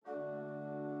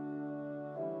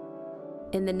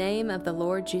In the name of the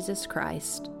Lord Jesus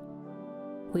Christ,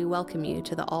 we welcome you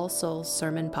to the All Souls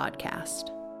Sermon Podcast.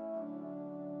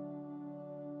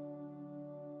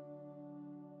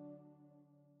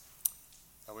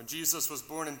 Now, when Jesus was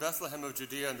born in Bethlehem of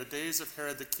Judea in the days of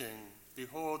Herod the king,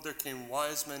 behold, there came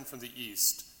wise men from the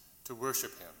east to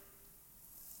worship him.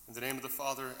 In the name of the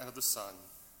Father, and of the Son,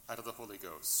 and of the Holy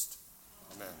Ghost.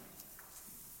 Amen.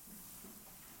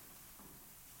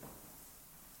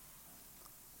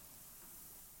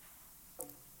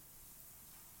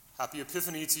 Happy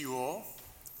Epiphany to you all.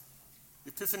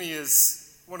 Epiphany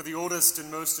is one of the oldest and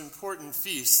most important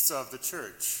feasts of the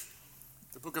Church.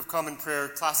 The Book of Common Prayer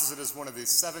classes it as one of the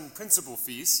 7 principal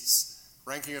feasts,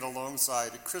 ranking it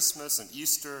alongside Christmas and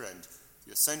Easter and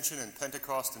the Ascension and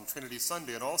Pentecost and Trinity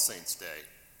Sunday and All Saints' Day.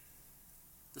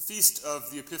 The feast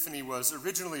of the Epiphany was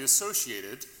originally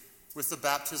associated with the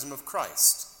baptism of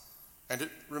Christ, and it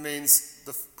remains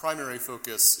the primary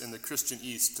focus in the Christian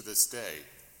East to this day.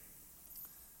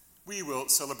 We will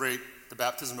celebrate the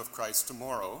baptism of Christ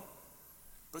tomorrow,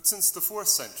 but since the 4th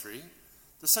century,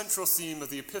 the central theme of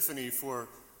the Epiphany for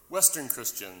Western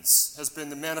Christians has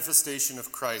been the manifestation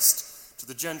of Christ to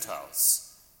the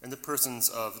Gentiles in the persons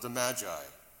of the Magi,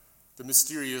 the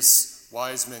mysterious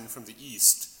wise men from the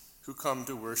East who come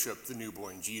to worship the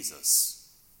newborn Jesus.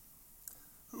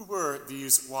 Who were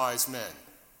these wise men?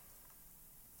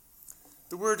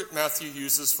 The word Matthew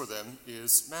uses for them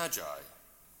is magi.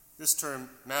 This term,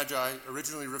 magi,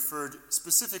 originally referred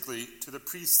specifically to the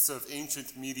priests of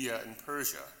ancient Media and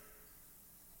Persia.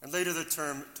 And later the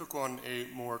term took on a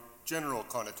more general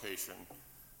connotation,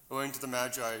 owing to the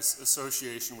Magi's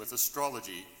association with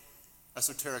astrology,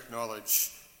 esoteric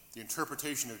knowledge, the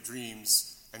interpretation of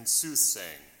dreams, and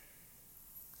soothsaying.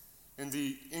 In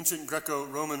the ancient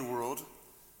Greco-Roman world,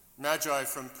 Magi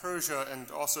from Persia and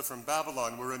also from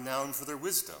Babylon were renowned for their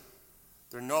wisdom,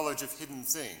 their knowledge of hidden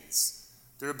things,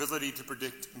 their ability to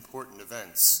predict important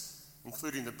events,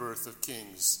 including the birth of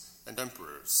kings and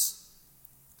emperors.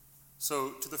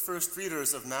 So, to the first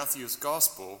readers of Matthew's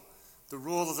Gospel, the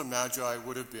role of the Magi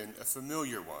would have been a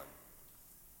familiar one.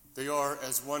 They are,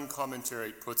 as one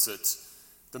commentary puts it,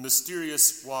 the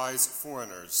mysterious wise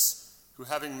foreigners who,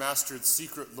 having mastered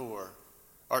secret lore,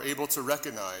 are able to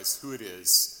recognize who it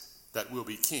is that will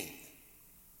be king.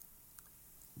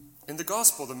 In the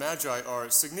Gospel, the Magi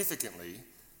are significantly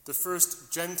the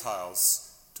first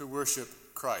Gentiles to worship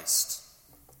Christ.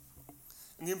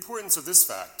 And the importance of this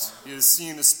fact is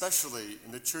seen especially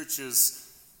in the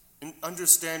Church's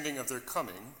understanding of their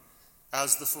coming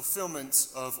as the fulfillment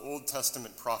of Old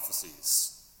Testament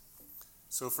prophecies.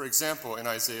 So, for example, in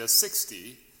Isaiah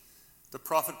 60, the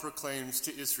prophet proclaims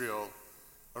to Israel,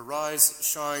 "Arise,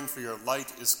 shine, for your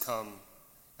light is come,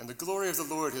 and the glory of the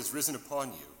Lord has risen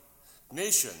upon you.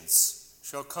 Nations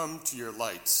shall come to your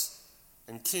light,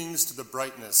 and kings to the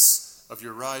brightness of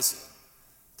your rising.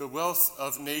 The wealth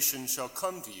of nations shall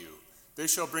come to you. They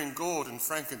shall bring gold and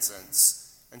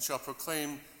frankincense, and shall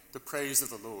proclaim the praise of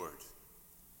the Lord."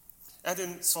 And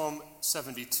in Psalm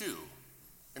 72,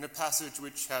 in a passage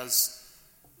which has,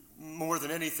 more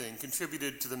than anything,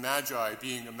 contributed to the Magi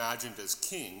being imagined as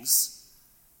kings,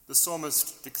 the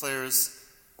psalmist declares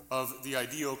of the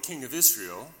ideal king of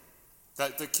Israel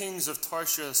that the kings of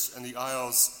Tarshish and the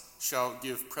isles shall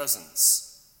give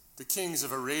presents. The kings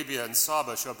of Arabia and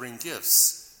Saba shall bring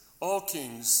gifts. All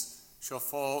kings shall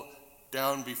fall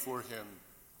down before him.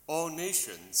 All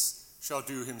nations shall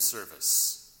do him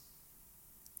service.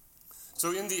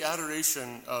 So in the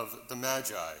adoration of the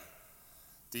Magi,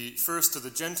 the first of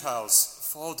the Gentiles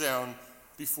fall down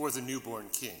before the newborn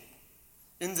king.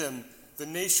 In them, the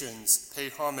nations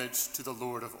pay homage to the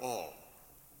Lord of all.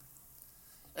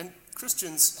 And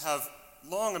Christians have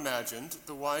long imagined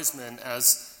the wise men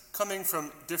as coming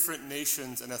from different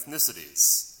nations and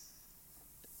ethnicities.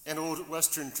 An old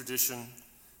Western tradition,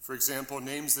 for example,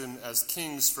 names them as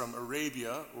kings from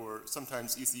Arabia, or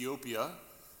sometimes Ethiopia,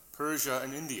 Persia,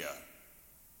 and India.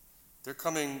 Their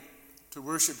coming to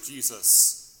worship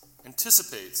Jesus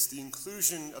anticipates the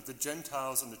inclusion of the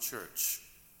Gentiles in the Church,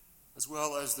 as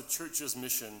well as the Church's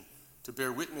mission to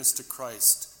bear witness to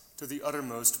Christ to the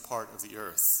uttermost part of the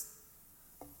earth.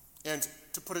 And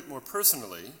to put it more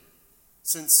personally,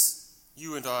 since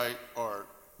you and I are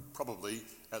probably,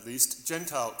 at least,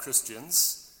 Gentile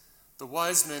Christians, the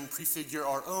wise men prefigure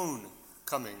our own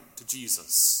coming to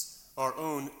Jesus, our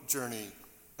own journey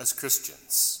as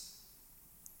Christians.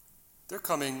 Their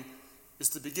coming is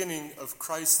the beginning of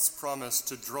Christ's promise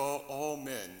to draw all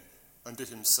men unto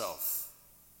himself.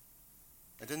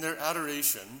 And in their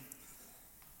adoration,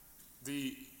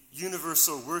 the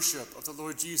universal worship of the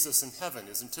Lord Jesus in heaven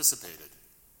is anticipated.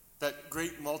 That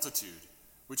great multitude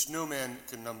which no man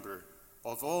can number,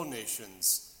 of all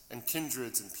nations and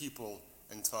kindreds and people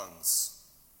and tongues.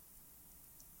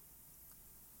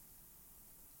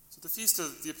 So the Feast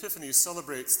of the Epiphany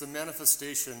celebrates the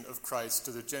manifestation of Christ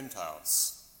to the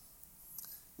Gentiles.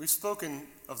 We've spoken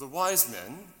of the wise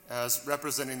men as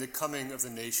representing the coming of the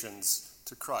nations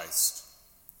to Christ.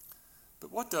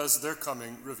 But what does their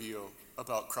coming reveal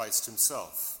about Christ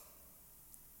himself?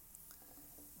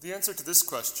 The answer to this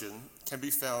question can be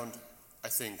found, I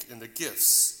think, in the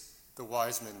gifts the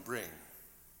wise men bring.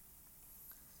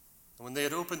 And when they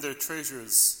had opened their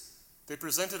treasures, they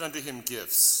presented unto him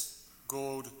gifts,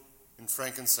 gold and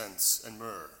frankincense and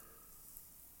myrrh.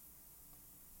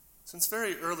 Since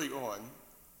very early on,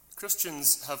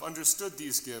 Christians have understood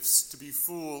these gifts to be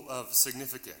full of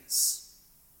significance.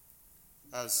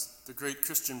 As the great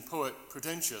Christian poet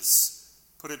Prudentius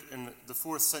put it in the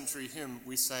 4th century hymn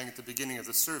we sang at the beginning of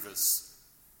the service,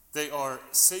 they are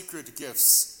sacred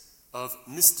gifts of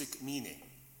mystic meaning.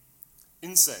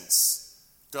 Incense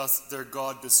doth their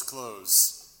God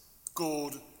disclose,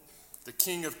 gold the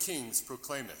King of Kings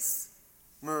proclaimeth,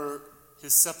 myrrh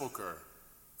his sepulchre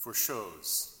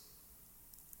foreshows.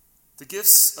 The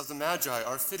gifts of the Magi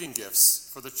are fitting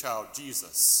gifts for the child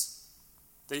Jesus.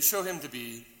 They show him to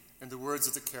be, in the words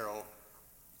of the carol,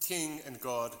 King and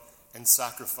God and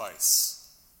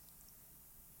sacrifice.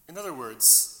 In other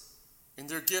words, in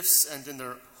their gifts and in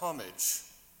their homage,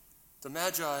 the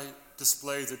Magi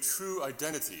display the true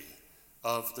identity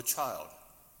of the child.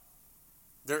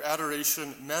 Their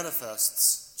adoration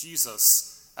manifests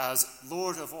Jesus as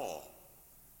Lord of all,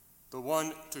 the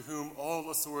one to whom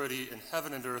all authority in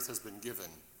heaven and earth has been given,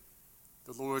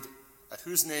 the Lord at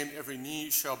whose name every knee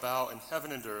shall bow in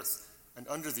heaven and earth and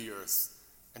under the earth,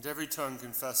 and every tongue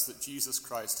confess that Jesus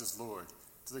Christ is Lord,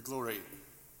 to the glory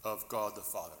of God the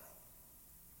Father.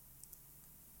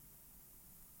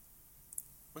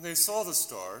 When they saw the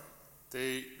star,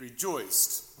 they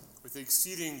rejoiced with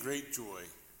exceeding great joy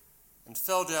and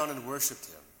fell down and worshipped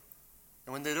him.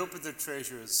 And when they had opened their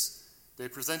treasures, they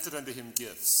presented unto him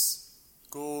gifts,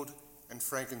 gold and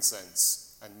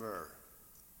frankincense and myrrh.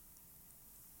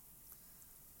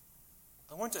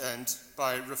 I want to end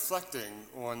by reflecting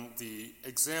on the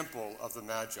example of the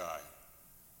Magi,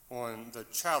 on the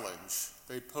challenge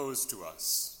they pose to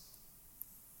us.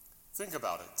 Think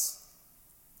about it.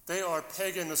 They are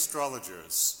pagan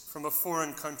astrologers from a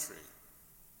foreign country,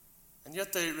 and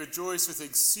yet they rejoice with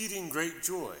exceeding great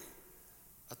joy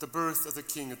at the birth of the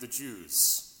King of the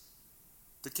Jews,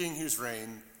 the King whose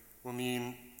reign will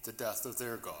mean the death of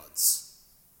their gods.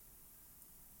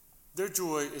 Their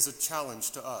joy is a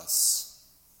challenge to us.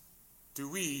 Do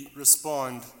we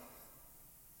respond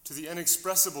to the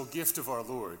inexpressible gift of our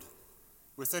Lord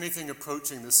with anything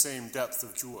approaching the same depth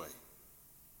of joy?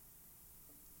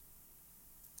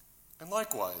 And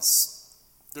likewise,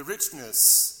 the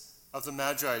richness of the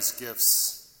Magi's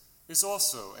gifts is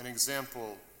also an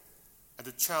example and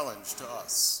a challenge to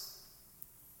us.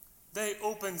 They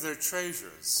opened their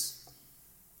treasures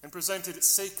and presented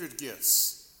sacred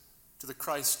gifts to the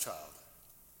Christ child.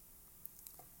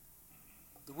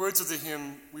 The words of the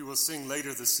hymn we will sing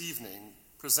later this evening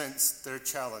presents their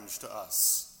challenge to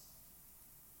us.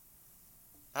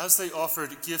 As they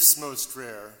offered gifts most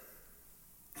rare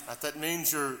at that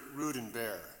manger rude and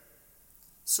bare,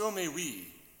 so may we,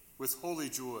 with holy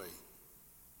joy,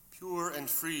 pure and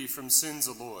free from sin's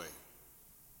alloy,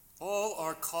 all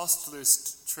our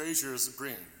costliest treasures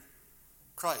bring,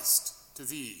 Christ, to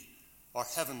thee, our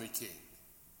heavenly King.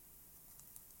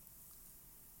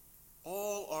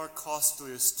 All our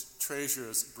costliest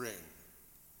treasures bring.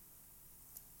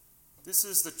 This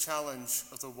is the challenge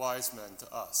of the wise men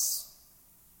to us.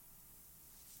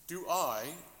 Do I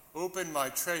open my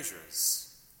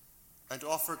treasures and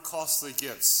offer costly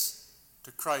gifts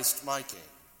to Christ my King?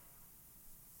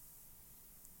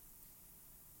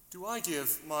 Do I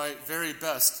give my very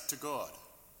best to God?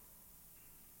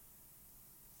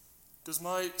 Does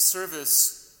my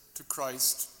service to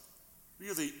Christ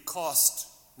really cost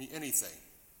me anything?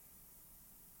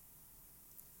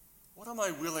 What am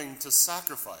I willing to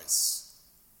sacrifice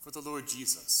for the Lord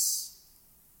Jesus?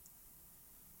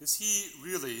 Is he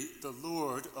really the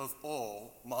Lord of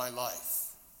all my life?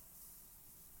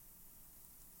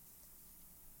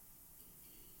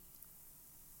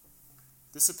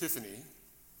 This Epiphany,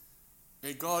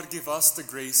 may God give us the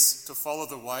grace to follow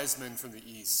the wise men from the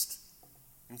East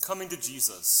in coming to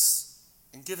Jesus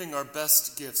and giving our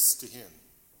best gifts to him,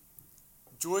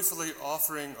 joyfully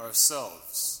offering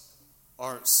ourselves,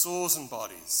 our souls and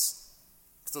bodies,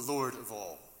 to the Lord of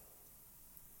all.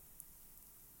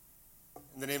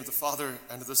 In the name of the Father,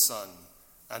 and of the Son,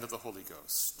 and of the Holy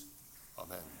Ghost.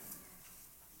 Amen.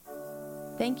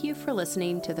 Thank you for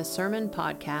listening to the sermon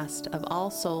podcast of All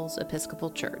Souls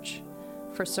Episcopal Church.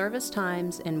 For service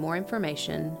times and more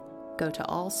information, go to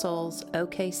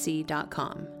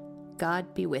allsoulsokc.com.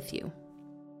 God be with you.